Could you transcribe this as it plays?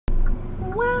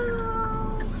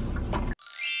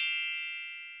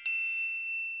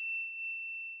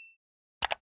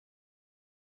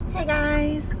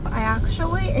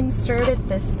actually inserted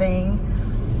this thing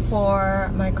for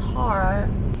my car.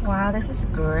 Wow, this is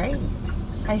great.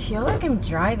 I feel like I'm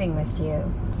driving with you.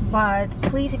 But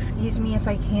please excuse me if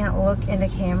I can't look in the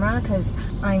camera because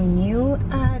I'm new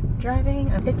at driving.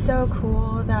 It's so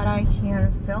cool that I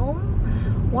can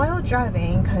film while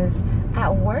driving because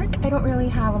at work I don't really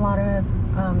have a lot of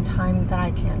time that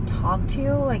I can talk to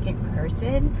you like in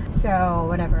person. So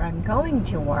whenever I'm going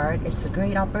to work, it's a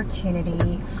great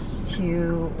opportunity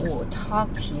to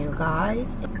talk to you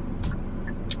guys.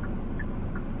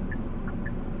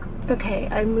 Okay,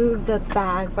 I moved the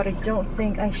bag, but I don't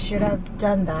think I should have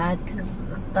done that because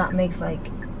that makes like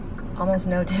almost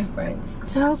no difference.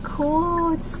 So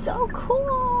cool, it's so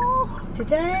cool.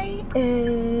 Today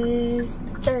is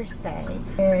Thursday.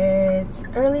 It's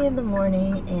early in the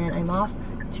morning and I'm off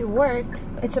to work.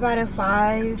 It's about a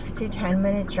 5 to 10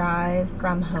 minute drive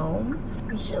from home.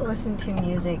 We should listen to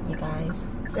music, you guys.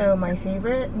 So my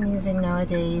favorite music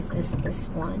nowadays is this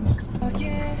one.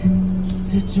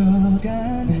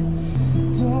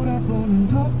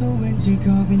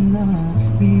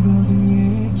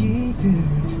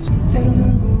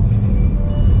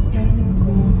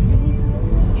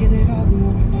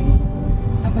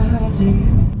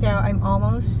 So I'm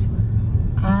almost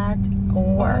at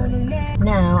work.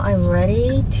 Now I'm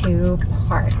ready to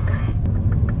park.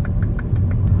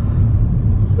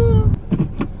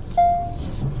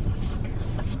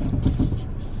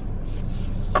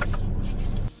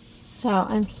 So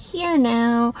I'm here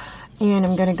now and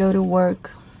I'm gonna go to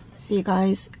work. See you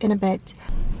guys in a bit.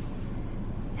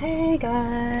 Hey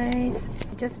guys,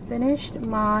 I just finished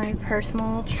my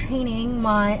personal training,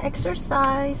 my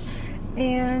exercise,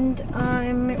 and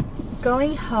I'm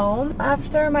going home.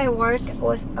 After my work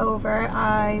was over,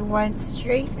 I went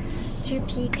straight to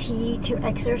PT to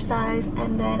exercise,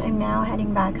 and then I'm now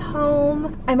heading back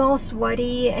home. I'm all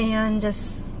sweaty and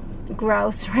just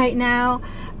gross right now,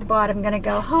 but I'm gonna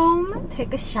go home,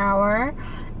 take a shower,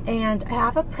 and I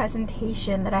have a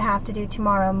presentation that I have to do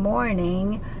tomorrow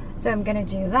morning, so I'm gonna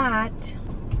do that.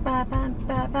 Ba -bam,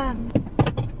 ba -bam.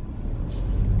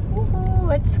 Woohoo,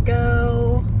 let's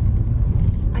go.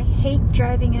 I hate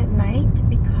driving at night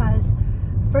because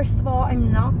first of all,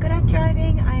 I'm not good at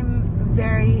driving. I'm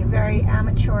very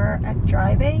amateur at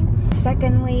driving.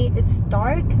 Secondly, it's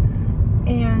dark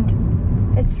and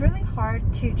it's really hard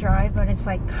to drive when it's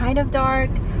like kind of dark,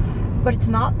 but it's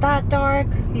not that dark,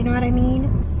 you know what I mean?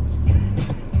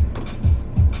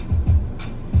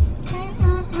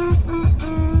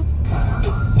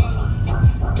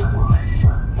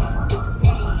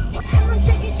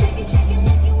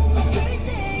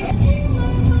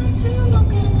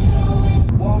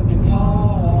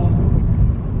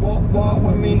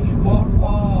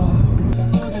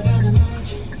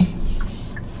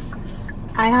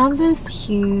 I have this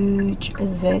huge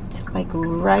zit like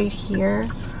right here.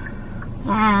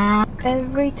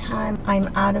 Every time I'm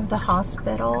out of the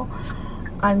hospital,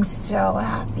 I'm so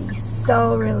happy,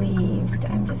 so relieved.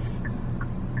 I'm just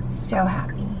so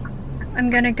happy. I'm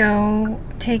gonna go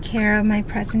take care of my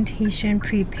presentation,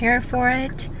 prepare for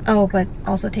it. Oh, but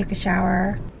also take a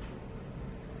shower.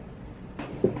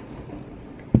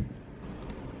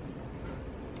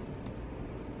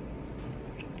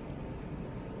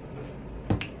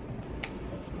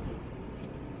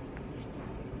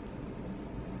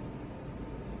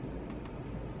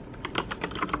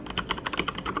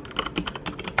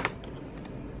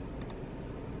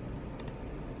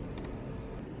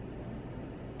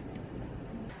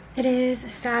 It is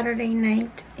Saturday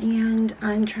night and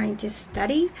I'm trying to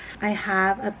study. I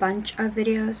have a bunch of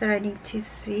videos that I need to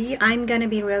see. I'm gonna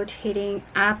be rotating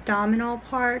abdominal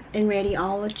part in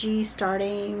radiology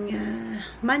starting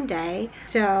Monday.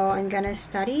 So I'm gonna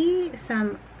study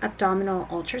some abdominal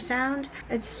ultrasound.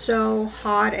 It's so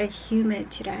hot and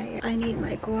humid today. I need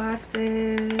my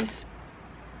glasses.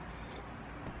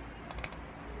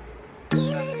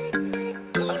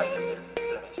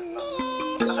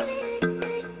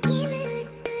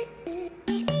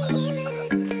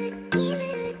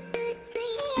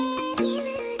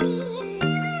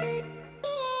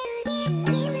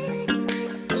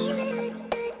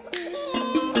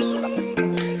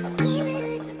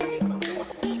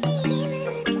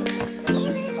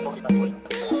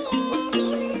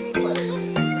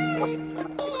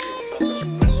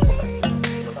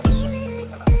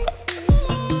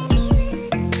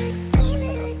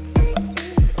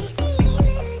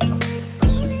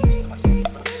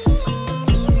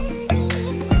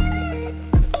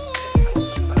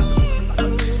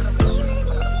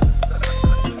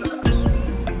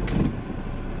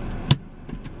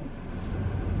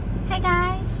 Hey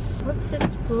guys! Whoops,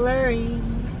 it's blurry.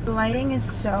 The lighting is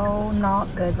so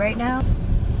not good right now.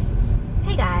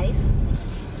 Hey guys,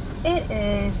 it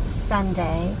is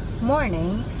Sunday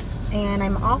morning and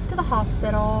I'm off to the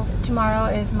hospital.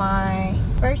 Tomorrow is my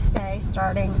first day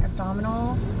starting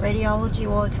abdominal radiology.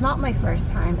 Well, it's not my first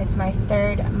time, it's my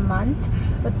 3rd month,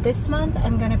 but this month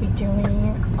I'm gonna be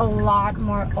doing a lot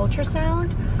more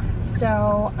ultrasound.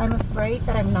 So I'm afraid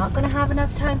that I'm not gonna have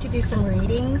enough time to do some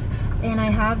readings, and I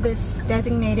have this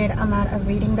designated amount of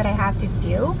reading that I have to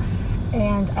do,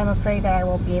 and I'm afraid that I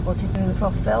won't be able to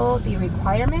fulfill the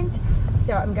requirement.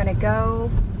 So I'm gonna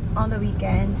go on the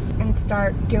weekend and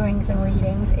start doing some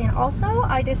readings. And also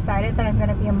I decided that I'm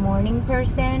gonna be a morning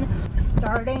person.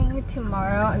 Starting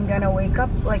tomorrow, I'm gonna wake up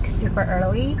like super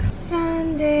early.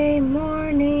 Sunday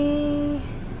morning,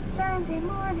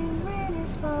 rain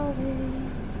is falling.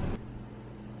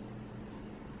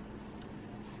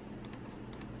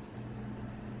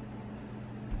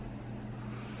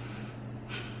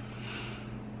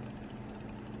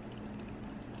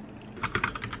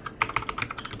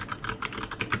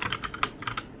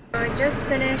 I just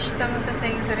finished some of the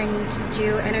things that I need to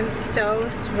do and I'm so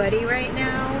sweaty right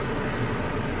now.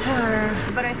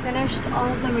 But I finished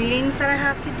all of the readings that I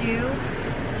have to do.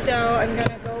 So I'm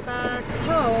gonna go back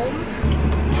home.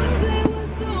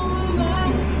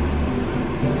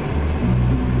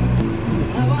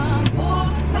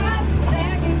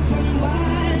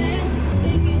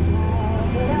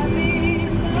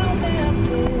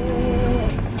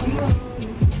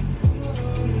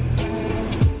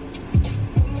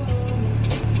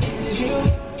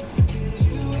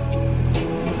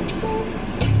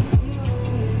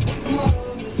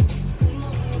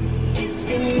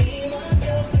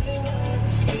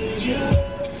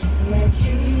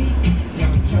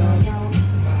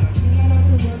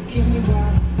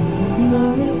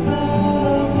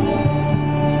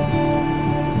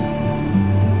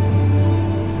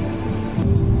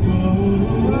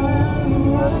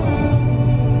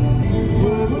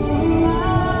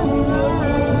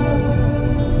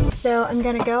 So I'm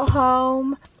gonna go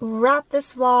home, wrap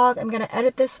this vlog. I'm gonna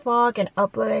edit this vlog and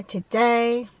upload it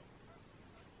today.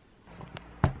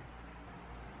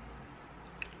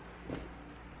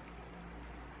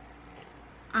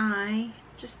 I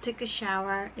just took a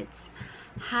shower. It's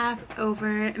half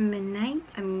over midnight.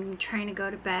 I'm trying to go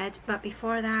to bed, but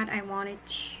before that I wanted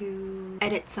to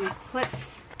edit some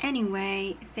clips.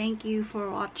 Anyway, thank you for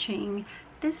watching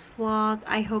this vlog.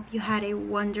 I hope you had a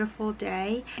wonderful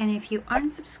day, and if you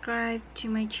aren't subscribed to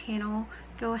my channel,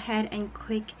 go ahead and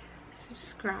click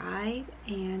subscribe.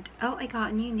 And oh, I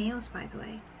got new nails, by the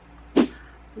way,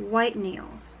 white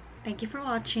nails. Thank you for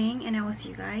watching, and I will see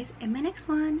you guys in my next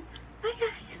one. Bye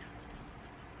guys.